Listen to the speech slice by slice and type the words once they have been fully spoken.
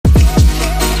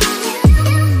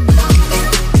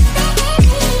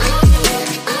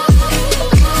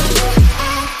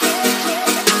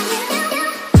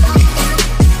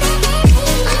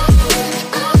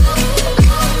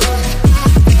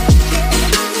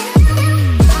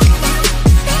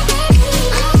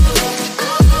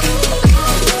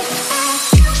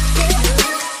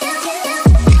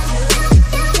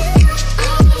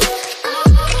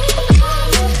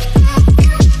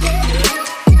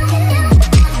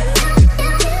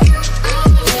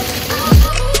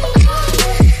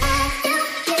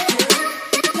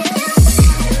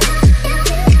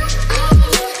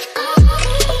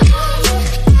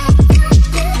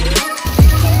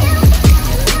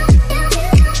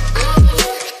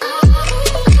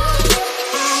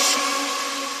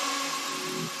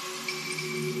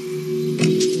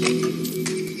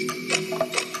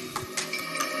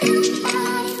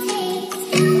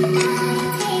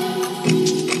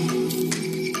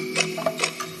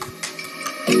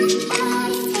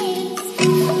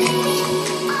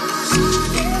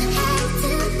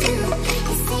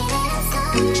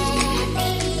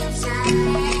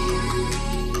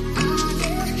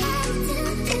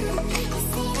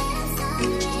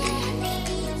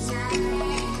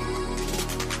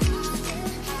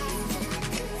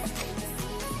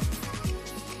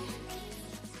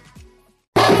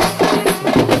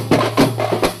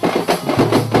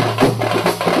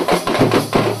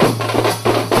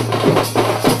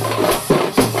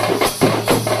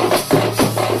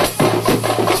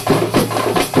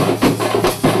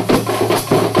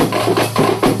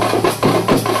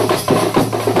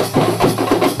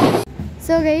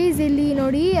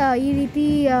ನೋಡಿ ಈ ರೀತಿ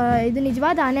ಇದು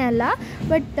ನಿಜವಾದ ಆನೆ ಅಲ್ಲ,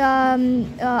 ಬಟ್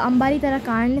ಅಂಬಾರಿ ಥರ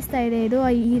ಕಾಣಿಸ್ತಾ ಇದೆ. ಇದು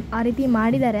ಆ ರೀತಿ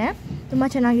ಮಾಡಿದ್ದಾರೆ, ತುಂಬ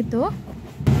ಚೆನ್ನಾಗಿತ್ತು.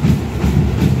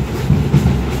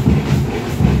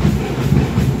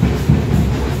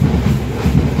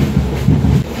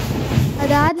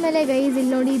 ಅದಾದಮೇಲೆ ಗೈಸ್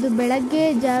ಇಲ್ಲಿ ನೋಡಿ, ಇದು ಬೆಳಗ್ಗೆ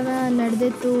ಜಾವ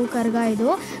ನಡೆದಿತ್ತು ಕರ್ಗ. ಇದು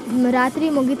ರಾತ್ರಿ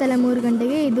ಮುಗಿತಲ್ಲ 3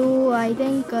 ಗಂಟೆಗೆ. ಇದು ಐ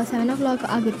ಥಿಂಕ್ 7 o'clock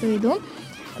ಆಗಿತ್ತು. ಇದು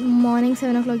ಮಾರ್ನಿಂಗ್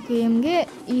 7 o'clock AM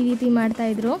ಈ ರೀತಿ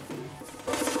ಮಾಡ್ತಾಯಿದ್ರು.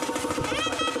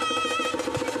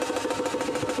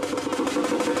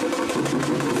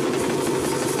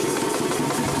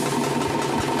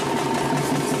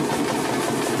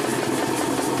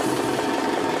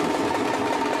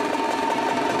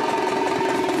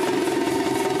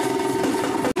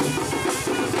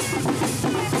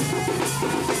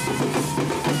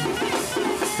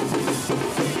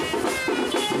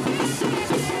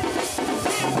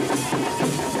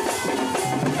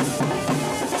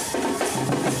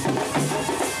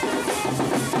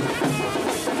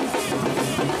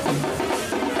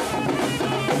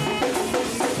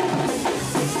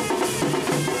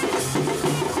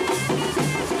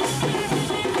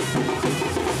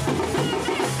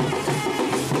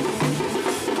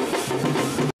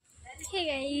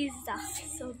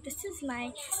 So this is my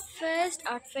first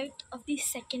outfit of the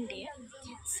second day.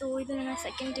 So ಇದು ನನ್ನ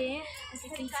second day. As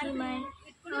you can see my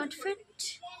outfit.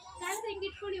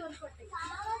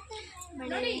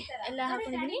 ಬಳೆ ಎಲ್ಲ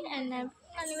ಹಾಕೊಂಡಿದ್ದೀನಿ. ಆ್ಯಂಡ್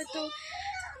ನಾನಿವತ್ತು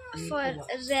ಫಾರ್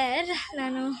ರೇರ್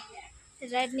ನಾನು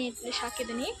ರೆಡ್ ನೇಲ್ ಪಾಲಿಶ್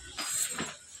ಹಾಕಿದ್ದೀನಿ.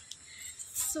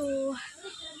 ಸೊ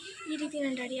ಈ ರೀತಿ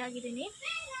ನಾನು ರೆಡಿ ಆಗಿದ್ದೀನಿ.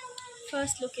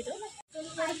 ಫಸ್ಟ್ ಲುಕ್ ಇದು.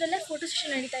 ನೋಡಿದ್ರಲ್ಲೇ ಫೋಟೋ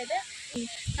ಸೆಷನ್ ನಡೀತಾ ಇದೆ.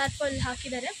 ಟಾರ್ಪಲ್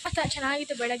ಹಾಕಿದ್ದಾರೆ.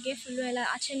 ಚೆನ್ನಾಗಿತ್ತು. ಬೆಳಗ್ಗೆ ಫುಲ್ಲು ಎಲ್ಲ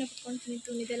ಆಚೆನೇ ಕುತ್ಕೊಂಡು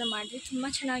ತಿಂತು ಇದೆಲ್ಲ ಮಾಡಿದ್ವಿ, ತುಂಬ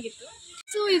ಚೆನ್ನಾಗಿತ್ತು.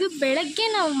 ಸೊ ಇದು ಬೆಳಗ್ಗೆ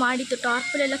ನಾವು ಮಾಡಿದ್ದು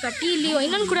ಟಾರ್ಪಲ್ ಎಲ್ಲ ಕಟ್ಟಿ. ಇಲ್ಲಿ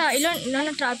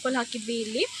ಇನ್ನೊಂದು ಟಾರ್ಪಲ್ ಹಾಕಿದ್ವಿ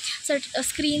ಇಲ್ಲಿ, ಸೊ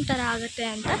ಸ್ಕ್ರೀನ್ ಥರ ಆಗುತ್ತೆ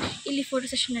ಅಂತ. ಇಲ್ಲಿ ಫೋಟೋ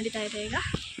ಸೆಷನ್ ನಡೀತಾ ಇದೆ ಈಗ.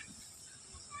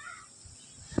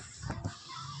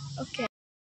 ಓಕೆ,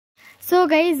 ಸೊ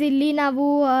ಗೈಸ್ ಇಲ್ಲಿ ನಾವು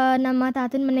ನಮ್ಮ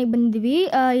ತಾತನ ಮನೆಗೆ ಬಂದಿದ್ವಿ.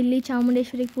 ಇಲ್ಲಿ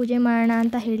ಚಾಮುಂಡೇಶ್ವರಿಗೆ ಪೂಜೆ ಮಾಡೋಣ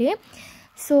ಅಂತ ಹೇಳಿ.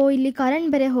 ಸೊ ಇಲ್ಲಿ ಕರೆಂಟ್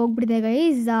ಬೇರೆ ಹೋಗ್ಬಿಟ್ಟಿದೆ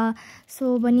ಗೈಸ್. ಸೊ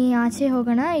ಬನ್ನಿ ಆಚೆ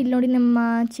ಹೋಗೋಣ. ಇಲ್ಲಿ ನೋಡಿ ನಮ್ಮ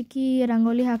ಚಿಕ್ಕಿ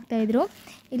ರಂಗೋಲಿ ಹಾಕ್ತಾಯಿದ್ರು.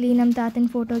 ಇಲ್ಲಿ ನಮ್ಮ ತಾತನ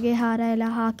ಫೋಟೋಗೆ ಹಾರ ಎಲ್ಲ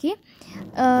ಹಾಕಿ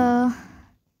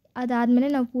ಅದಾದಮೇಲೆ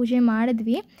ನಾವು ಪೂಜೆ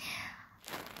ಮಾಡಿದ್ವಿ.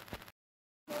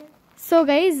 ಸೊ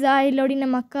ಗೈಸ್ ಇಲ್ಲಿ ನೋಡಿ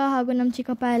ನಮ್ಮ ಅಕ್ಕ ಹಾಗೂ ನಮ್ಮ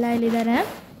ಚಿಕ್ಕಪ್ಪ ಎಲ್ಲ ಇಲ್ಲಿದ್ದಾರೆ.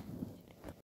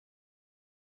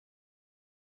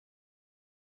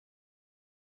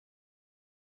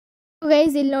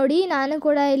 ಗೈಸ್ ಇಲ್ಲಿ ನೋಡಿ, ನಾನು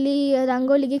ಕೂಡ ಇಲ್ಲಿ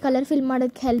ರಂಗೋಲಿಗೆ ಕಲರ್ ಫಿಲ್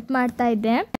ಮಾಡೋಕ್ಕೆ ಹೆಲ್ಪ್ ಮಾಡ್ತಾ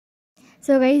ಇದ್ದೆ.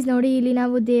 ಸೊ ಗೈಸ್ ನೋಡಿ, ಇಲ್ಲಿ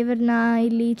ನಾವು ದೇವ್ರನ್ನ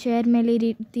ಇಲ್ಲಿ ಚೇರ್ ಮೇಲೆ ಈ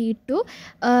ರೀತಿ ಇಟ್ಟು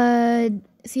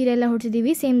ಸೀರೆ ಎಲ್ಲ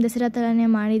ಹೊಡ್ಸಿದ್ದೀವಿ. ಸೇಮ್ ದಸರಾ ಥರನೇ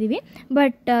ಮಾಡಿದ್ದೀವಿ,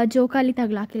 ಬಟ್ ಜೋಕಾಲಿ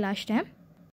ತಗ್ಲಾಕಿಲ್ಲ ಅಷ್ಟೇ.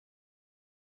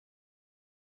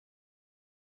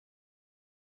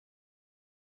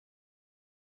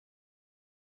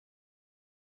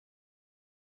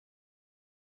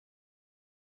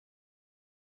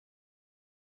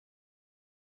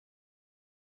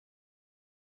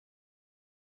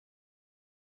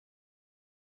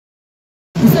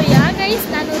 ಸೊ ಗೈಸ್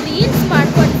ನಾನು ರೀಲ್ಸ್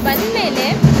ಮಾಡ್ಕೊಂಡು ಬಂದಮೇಲೆ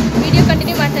ವಿಡಿಯೋ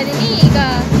ಕಂಟಿನ್ಯೂ ಮಾಡ್ತಾ ಇದ್ದೀನಿ. ಈಗ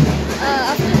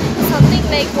ಸಮಥಿಂಗ್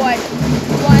ಲೈಕ್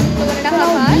 1.5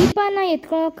 hours ದೀಪನ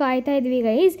ಎತ್ಕೊಂಡು ಕಾಯ್ತಾ ಇದ್ವಿ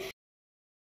ಗೈಸ್.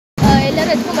 ಎಲ್ಲರೂ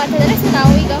ಎತ್ಕೊಂಡು ಬರ್ತಾ ಇದ್ದಾರೆ. ಸೊ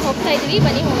ನಾವು ಈಗ ಹೋಗ್ತಾ ಇದ್ವಿ,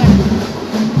 ಬನ್ನಿ ಹೋಗೋಣ.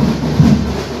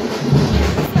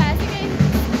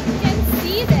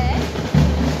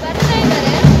 ಬರ್ತಾ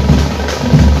ಇದ್ದಾರೆ.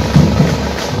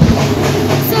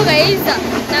 ಸೊ ಗೈಸ್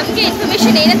ನಮಗೆ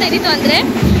ಇನ್ಫಾರ್ಮೇಶನ್ ಏನಂತ ಇದ್ದಿತ್ತು ಅಂದರೆ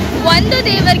ಒಂದು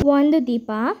ದೇವರಿಗೆ ಒಂದು ದೀಪ.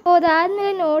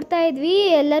 ಅದಾದ್ಮೇಲೆ ನೋಡ್ತಾ ಇದ್ವಿ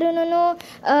ಎಲ್ಲರೂ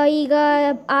ಈಗ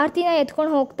ಆರತಿನ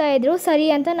ಎತ್ಕೊಂಡು ಹೋಗ್ತಾ ಇದ್ರು. ಸರಿ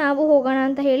ಅಂತ ನಾವು ಹೋಗೋಣ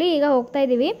ಅಂತ ಹೇಳಿ ಈಗ ಹೋಗ್ತಾ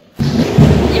ಇದ್ದೀವಿ.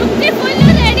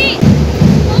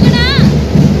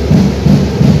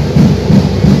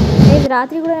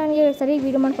 ರಾತ್ರಿ ಕೂಡ ನನಗೆ ಸರಿಯಾಗಿ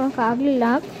ವೀಡಿಯೋ ಮಾಡ್ಕೊಳಕ್ಕಾಗಲಿಲ್ಲ.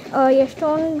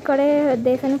 ಎಷ್ಟೊಂದು ಕಡೆ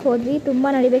ದೇವಸ್ಥಾನಕ್ಕೆ ಹೋದ್ವಿ, ತುಂಬ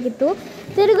ನಡಿಬೇಕಿತ್ತು.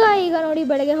 ತಿರ್ಗಾ ಈಗ ನೋಡಿ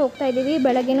ಬೆಳಗ್ಗೆ ಹೋಗ್ತಾ ಇದ್ದೀವಿ.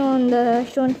 ಬೆಳಗ್ಗೆನೂ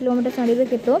ಅಷ್ಟೊಂದು ಕಿಲೋಮೀಟರ್ಸ್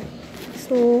ನಡಿಬೇಕಿತ್ತು.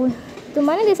 ಸೊ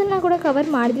ತುಂಬಾ ದೇವಸ್ಥಾನ ಕೂಡ ಕವರ್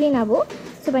ಮಾಡಿದ್ವಿ ನಾವು.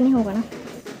 ಸೊ ಬನ್ನಿ ಹೋಗೋಣ.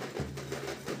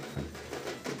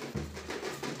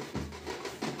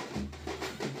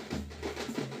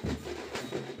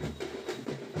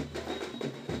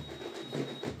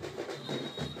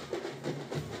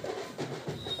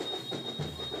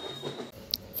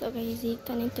 ಸೊ ಗೈಸ್ ಈಗ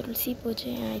ತಾನೇ ತುಳಸಿ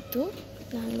ಪೂಜೆ ಆಯಿತು,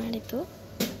 ನಾನು ಮಾಡಿದ್ದು.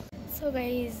 ಸೊ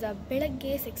ಗೈಸ್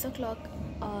ಬೆಳಗ್ಗೆ 6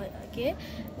 o'clockಗೆ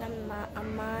ನಮ್ಮ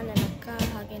ಅಮ್ಮ, ನನ್ನ ಅಕ್ಕ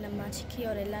ಹಾಗೆ ನಮ್ಮ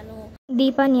ಚಿಕ್ಕಿಯವರೆಲ್ಲನೂ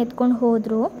ದೀಪನ ಎತ್ಕೊಂಡು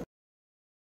ಹೋದರು.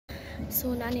 ಸೊ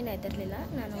ನಾನೇನು ಎದ್ದಿರಲಿಲ್ಲ,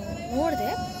 ನಾನು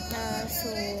ನೋಡಿದೆ. ಸೊ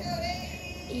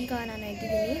ಈಗ ನಾನು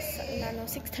ಎದ್ದಿದ್ದೀನಿ. ನಾನು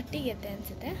 6:30ಗೆ ಎದ್ದೆ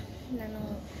ಅನಿಸುತ್ತೆ. ನಾನು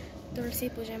ತುಳಸಿ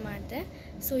ಪೂಜೆ ಮಾಡಿದೆ.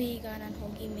 ಸೊ ಈಗ ನಾನು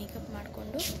ಹೋಗಿ ಮೇಕಪ್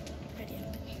ಮಾಡಿಕೊಂಡು ರೆಡಿ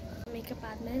ಆಗ್ತೀನಿ. ಮೇಕಪ್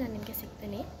ಆದಮೇಲೆ ನಾನು ನಿಮಗೆ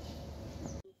ಸಿಗ್ತೀನಿ.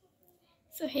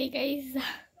 So hey guys,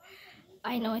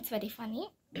 I know it's very funny,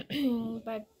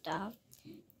 but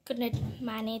couldn't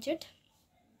manage it.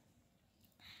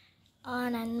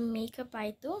 ನನ್ನ ಮೇಕಪ್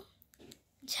ಆಯಿತು,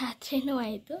 ಜಾತ್ರೆನೂ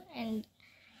ಆಯಿತು, ಆ್ಯಂಡ್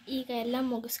ಈಗ ಎಲ್ಲ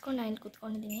ಮುಗಿಸ್ಕೊಂಡು ನಾನು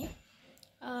ಕೂತ್ಕೊಂಡಿದ್ದೀನಿ.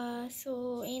 ಸೊ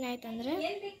ಏನಾಯ್ತಂದರೆ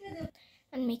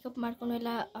ನಾನು ಮೇಕಪ್ ಮಾಡಿಕೊಂಡು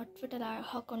ಎಲ್ಲ ಔಟ್ಫಿಟೆಲ್ಲ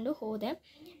ಹಾಕ್ಕೊಂಡು ಹೋದೆ.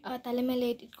 ತಲೆ ಮೇಲೆ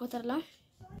ಇಟ್ಕೋತಾರಲ್ಲ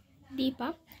ದೀಪ,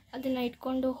 ಅದನ್ನು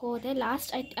ಇಟ್ಕೊಂಡು ಹೋದೆ. ಲಾಸ್ಟ್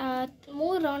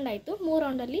 3 ರೌಂಡ್ ಆಯಿತು. 3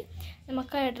 ರೌಂಡಲ್ಲಿ ನಮ್ಮ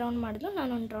ಅಕ್ಕ 2 ರೌಂಡ್ ಮಾಡಿದ್ಲು,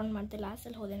 ನಾನು 1 ರೌಂಡ್ ಮಾಡಿದೆ.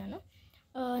 ಲಾಸ್ಟಲ್ಲಿ ಹೋದೆ ನಾನು.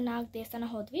 4 ದೇವಸ್ಥಾನ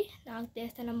ಹೋದ್ವಿ. 4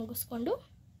 ದೇವಸ್ಥಾನ ಮುಗಿಸ್ಕೊಂಡು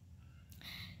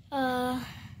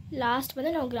ಲಾಸ್ಟ್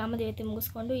ಬಂದು ನಾವು ಗ್ರಾಮ ದೇವತೆ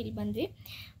ಮುಗಿಸ್ಕೊಂಡು ಇಲ್ಲಿ ಬಂದ್ವಿ.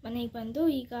 ಮನೆಗೆ ಬಂದು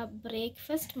ಈಗ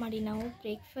ಬ್ರೇಕ್ಫಾಸ್ಟ್ ಮಾಡಿ ನಾವು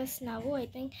ಐ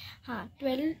ಥಿಂಕ್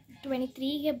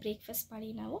 12:23ಗೆ ಬ್ರೇಕ್ಫಾಸ್ಟ್ ಮಾಡಿ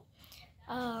ನಾವು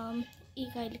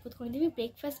ಈಗ ಇಲ್ಲಿ ಕೂತ್ಕೊಂಡಿದ್ದೀವಿ.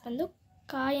 ಬ್ರೇಕ್ಫಾಸ್ಟ್ ಬಂದು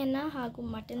ಕಾಯನ್ನ ಹಾಗೂ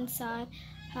ಮಟನ್ ಸಾರು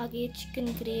ಹಾಗೆ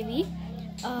ಚಿಕನ್ ಗ್ರೇವಿ.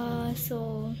 ಸೊ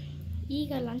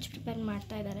ಈಗ ಲಂಚ್ ಪ್ರಿಪೇರ್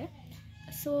ಮಾಡ್ತಾ ಇದ್ದಾರೆ.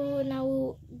 ಸೊ ನಾವು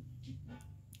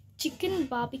ಚಿಕನ್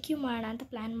ಬಾರ್ಬಿಕ್ಯೂ ಮಾಡೋಣ ಅಂತ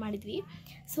ಪ್ಲ್ಯಾನ್ ಮಾಡಿದ್ವಿ.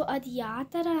 ಸೊ ಅದು ಯಾವ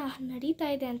ಥರ ನಡೀತಾ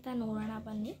ಇದೆ ಅಂತ ನೋಡೋಣ,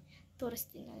 ಬನ್ನಿ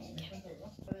ತೋರಿಸ್ತೀನಿ ನಾನು ನಿಮಗೆ.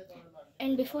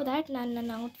 ಆ್ಯಂಡ್ ಬಿಫೋರ್ ದ್ಯಾಟ್ ನಾನು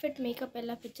ನನ್ನ ಔಟ್ಫಿಟ್ ಮೇಕಪ್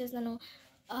ಎಲ್ಲ ಪಿಕ್ಚರ್ಸ್ ನಾನು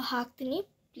ಹಾಕ್ತೀನಿ,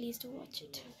 please to watch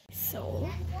it. So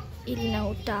ಇಲ್ಲಿ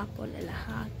ನಾವು ಟಾಪಲ್ಲೆಲ್ಲ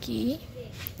ಹಾಕಿ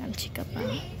ನಮ್ಮ ಚಿಕ್ಕಪ್ಪ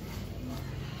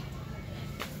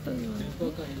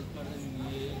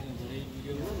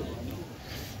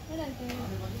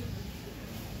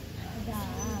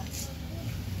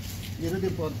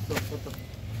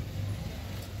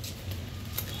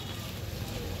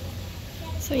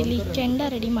ಸೊ ಇಲ್ಲಿ ಕೆಂಡ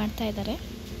ರೆಡಿ ಮಾಡ್ತಾ ಇದ್ದಾರೆ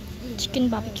ಚಿಕನ್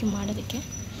ಬಾರ್ಬಿಕ್ಯೂ ಮಾಡೋದಕ್ಕೆ.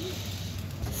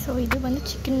 ಸೊ ಇದು ಬಂದು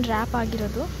ಚಿಕನ್ ರ್ಯಾಪ್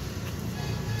ಆಗಿರೋದು.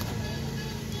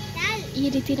 ಈ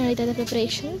ರೀತಿ ನಡೀತಾ ಇದೆ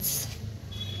preparations.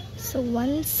 So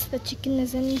once the chicken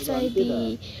is inside the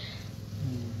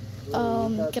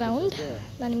ground,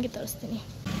 ನಾನು ನಿಮಗೆ ತೋರಿಸ್ತೀನಿ.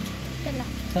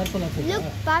 Look,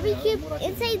 barbecue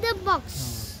inside the box.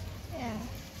 Yeah.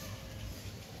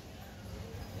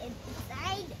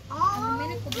 Inside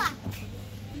all black.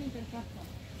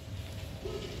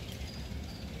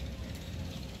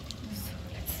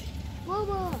 Whoa,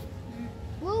 whoa.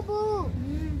 Whoa, whoa.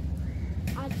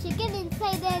 Our chicken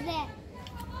inside there.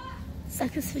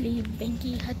 Successfully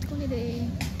ಬೆಂಕಿ ಹತ್ಕೊಂಡಿದೆ.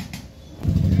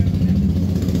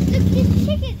 Look, this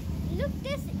chicken. Look,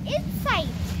 this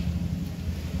inside.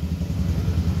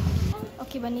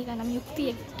 Okay ಬನ್ನಿ, ಈಗ ನಮ್ಮ ಯುಕ್ತಿ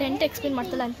tent explain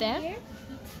ಮಾಡ್ತಾಳಂತೆ.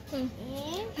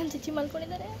 ನನ್ನ ಚಿಚ್ಚಿ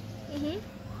ಮಲ್ಕೊಂಡಿದ್ದಾರೆ.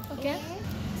 Okay,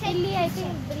 ಇಲ್ಲಿ ಐ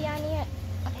ಥಿಂಕ್ ಬಿರಿಯಾನಿ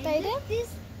ಆಗ್ತಾ ಇದೆ.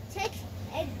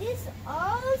 This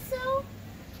also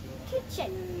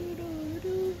kitchen.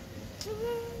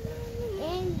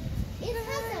 And it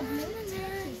has a blue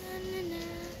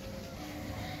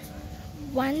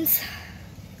once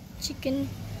chicken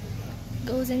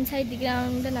goes inside the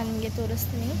ground ನಾನು ನಿಮಗೆ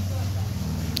ತೋರಿಸ್ತೀನಿ.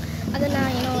 ಅದನ್ನು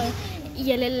ಏನೋ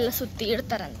ಎಲೆಲ್ಲ ಸುತ್ತಿ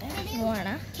ಇಡ್ತಾರಂತೆ, ನೋಡೋಣ.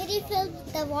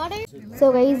 ಸೊ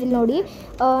ಗೈಸ್ ಇಲ್ಲಿ ನೋಡಿ,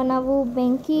 ನಾವು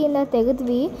ಬೆಂಕಿಯಿಂದ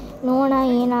ತೆಗೆದ್ವಿ, ನೋಡೋಣ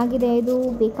ಏನಾಗಿದೆ, ಇದು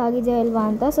ಬೇಕಾಗಿದೆ ಅಲ್ವಾ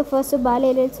ಅಂತ. ಸೊ ಫಸ್ಟು ಬಾಳೆ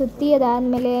ಎಲೆ ಸುತ್ತಿ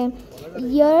ಅದಾದಮೇಲೆ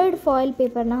 2 ಫಾಯಿಲ್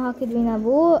ಪೇಪರ್ನ ಹಾಕಿದ್ವಿ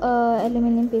ನಾವು,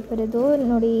 ಅಲ್ಯೂಮಿನಿಯಂ ಪೇಪರ್ ಇದು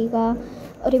ನೋಡಿ. ಈಗ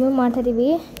ರಿಮೂವ್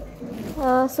ಮಾಡ್ತಾಯಿದ್ದೀವಿ.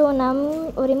 ಸೊ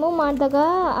ನಮ್ಮ ರಿಮೂವ್ ಮಾಡಿದಾಗ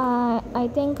ಐ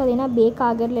ಥಿಂಕ್ ಅದೇನೋ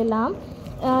ಬೇಕಾಗಿರಲಿಲ್ಲ,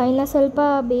 ಇನ್ನೂ ಸ್ವಲ್ಪ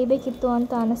ಬೇಯಬೇಕಿತ್ತು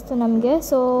ಅಂತ ಅನ್ನಿಸ್ತು ನಮಗೆ.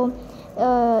 ಸೊ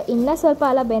ಇನ್ನೂ ಸ್ವಲ್ಪ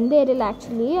ಎಲ್ಲ ಬೆಂದೇ ಇರಲಿಲ್ಲ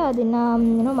ಆ್ಯಕ್ಚುಲಿ, ಅದನ್ನು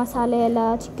ಏನೋ ಮಸಾಲೆ ಎಲ್ಲ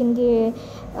ಚಿಕನ್ಗೆ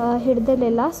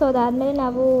ಹಿಡ್ದಿರಲಿಲ್ಲ. ಸೊ ಅದಾದಮೇಲೆ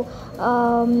ನಾವು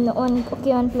ಒಂದು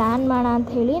ಪ್ಲ್ಯಾನ್ ಮಾಡೋಣ ಅಂತ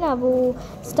ಹೇಳಿ ನಾವು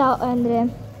ಸ್ಟವ್ ಅಂದರೆ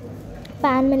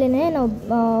ಪ್ಯಾನ್ ಮೇಲೇ ನಾವು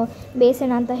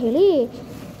ಬೇಯಿಸೋಣ ಅಂತ ಹೇಳಿ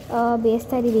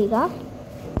ಬೇಯಿಸ್ತಾ ಇದ್ದೀವಿ ಈಗ.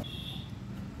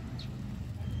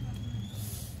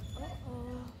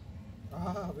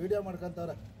 ವಿಡಿಯೋ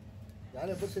ಮಾಡ್ಕೊಂತವ್ರೆ,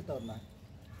 ಯಾರೇ ಬರ್ಸಿತ್ತವ್ರನ್ನ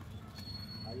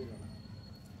ಆಗಿಲ್ಲ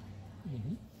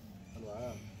ಅಲ್ವಾ?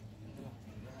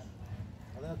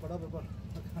 ಅದೇ ಕೊಡಬೇಕು,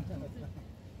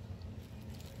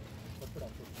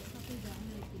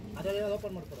 ಅದೇ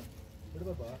ಓಪನ್ ಮಾಡ್ಕೊಡ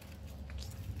ಬಿಡ್ಬೇಕು.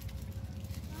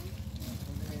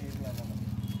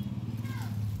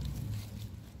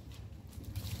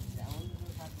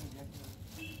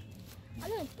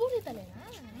 ಅಲ್ಲ ಪೂರಿ ತಲೆನಾ,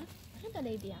 ಅದೇ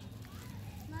ತಲೆ ಇದೆಯಾ?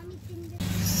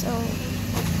 ಸೊ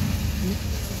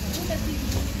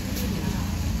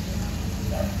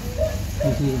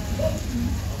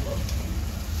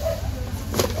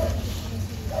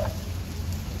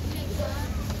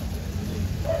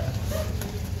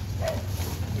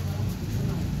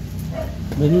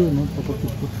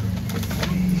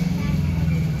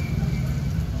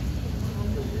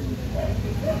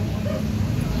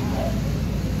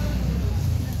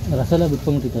ರಸೆಲ್ಲ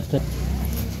ಬಿಟ್ಕೊಂಡ್ಬಿಟ್ಟಿತ್ತು ಅಷ್ಟೇ.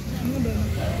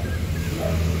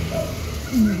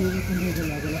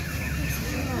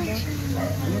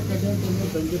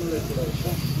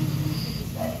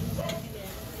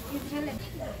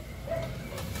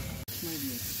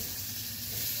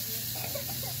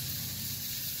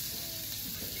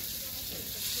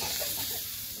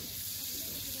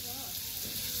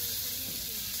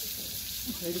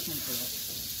 ಸೈಡಿಗೆ ಮಾಡ್ಕೊಳ್ಳೋ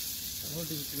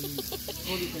ನೋಡಿ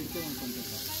ಕೈಗೆ ಮಾಡ್ಕೊಂತೀವಿ.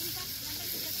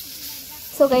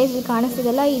 ಸೊ ಗೈಸ್ ಇಲ್ಲಿ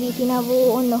ಕಾಣಿಸ್ತಿದೆಲ್ಲ ಈ ರೀತಿ ನಾವು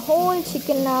ಒಂದು ಹೋಲ್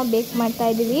ಚಿಕನ್ನ ಬೇಕ್ ಮಾಡ್ತಾ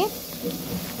ಇದ್ದೀವಿ.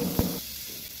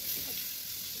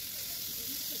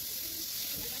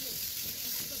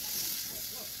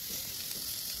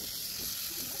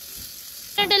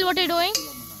 Tell what you're doing?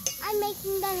 I'm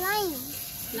making the lime.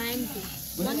 Lime tea.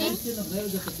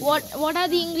 What are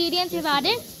the ingredients you've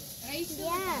added?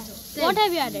 Yeah. What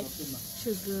have you added?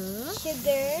 Sugar.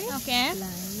 Okay.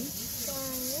 Lime.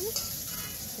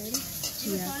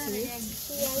 Chia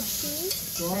seeds.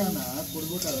 ಸೋಡಾನ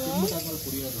ಕುಡ್ಬಿಟ್ಟು ತಿಂದ್ಬಿಟ್ಟಾದ್ಮೇಲೆ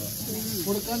ಕುಡಿಯೋದು.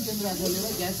 ಕುಡ್ಕೊಂಡು ತಿಂದ್ರೆ ಅದರಲ್ಲಿರೋ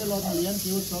ಗ್ಯಾಸಲ್ಲಿ ಹೋದ್ಮೇಲೆ ಏನು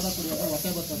ಕಿವು ಸೋಡಾ ಕುಡಿಯೋದು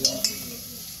ಹೊಟ್ಟೆ ಬರ್ತದೆ.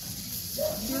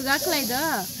 ಇವಾಗ ಹಾಕ್ಲಾ ಇದು?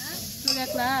 ಇವಾಗ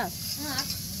ಹಾಕ್ಲಾ?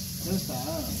 ಕೇಳಿಸ್ತಾ?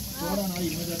 ಸೋಡಾನ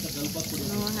ಇಮಿಡಿಯೇಟ್ ಸ್ವಲ್ಪ ಕುಡಿಯೋದು.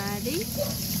 No adding.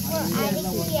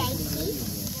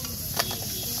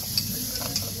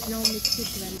 Now mix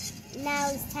it well. Now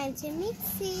it's time to mix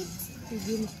it.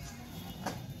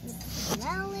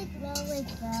 Roll it.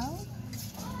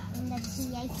 And the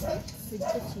chia seeds. With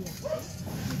the chia.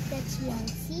 With the chia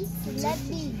seeds. Let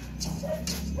me.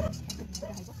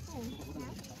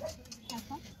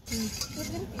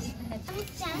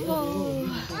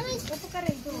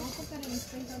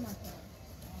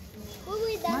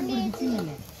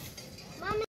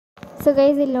 So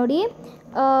guys ಇಲ್ಲಿ ನೋಡಿ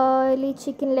ಇಲ್ಲಿ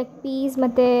ಚಿಕನ್ ಲೆಗ್ ಪೀಸ್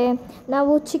ಮತ್ತು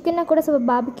ನಾವು ಚಿಕನ್ನ ಕೂಡ ಸ್ವಲ್ಪ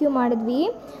barbecue ಮಾಡಿದ್ವಿ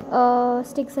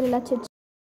ಸ್ಟಿಕ್ಸಲ್ಲೆಲ್ಲ ಚುಚ್ಚಿ.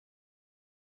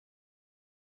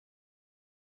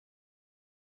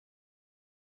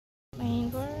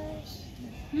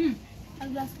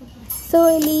 So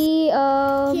ಇಲ್ಲಿ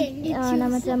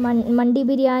ನಮ್ಮ ಹತ್ರ ಮಂಡಿ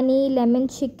ಬಿರಿಯಾನಿ, ಲೆಮನ್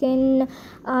ಚಿಕನ್,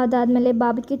 ಅದಾದಮೇಲೆ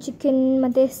ಬಾರ್ಬಿಕ್ಯೂ ಚಿಕನ್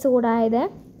ಮತ್ತು ಸೋಡಾ ಇದೆ.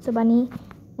 ಸೊ ಬನ್ನಿ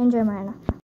ಎಂಜಾಯ್ ಮಾಡೋಣ.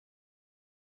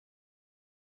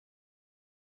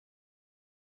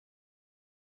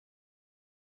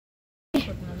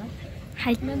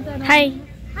 Hi. Hi.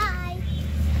 Hi.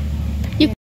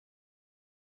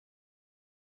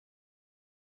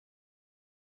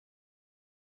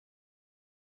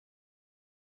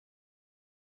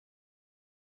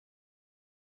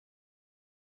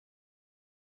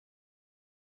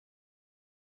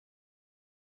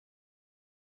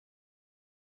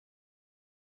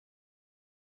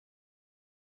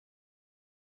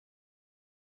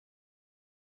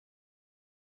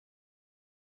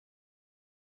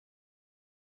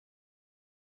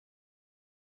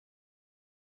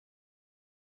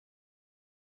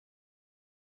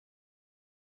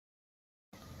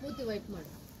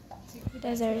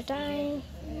 Desert time.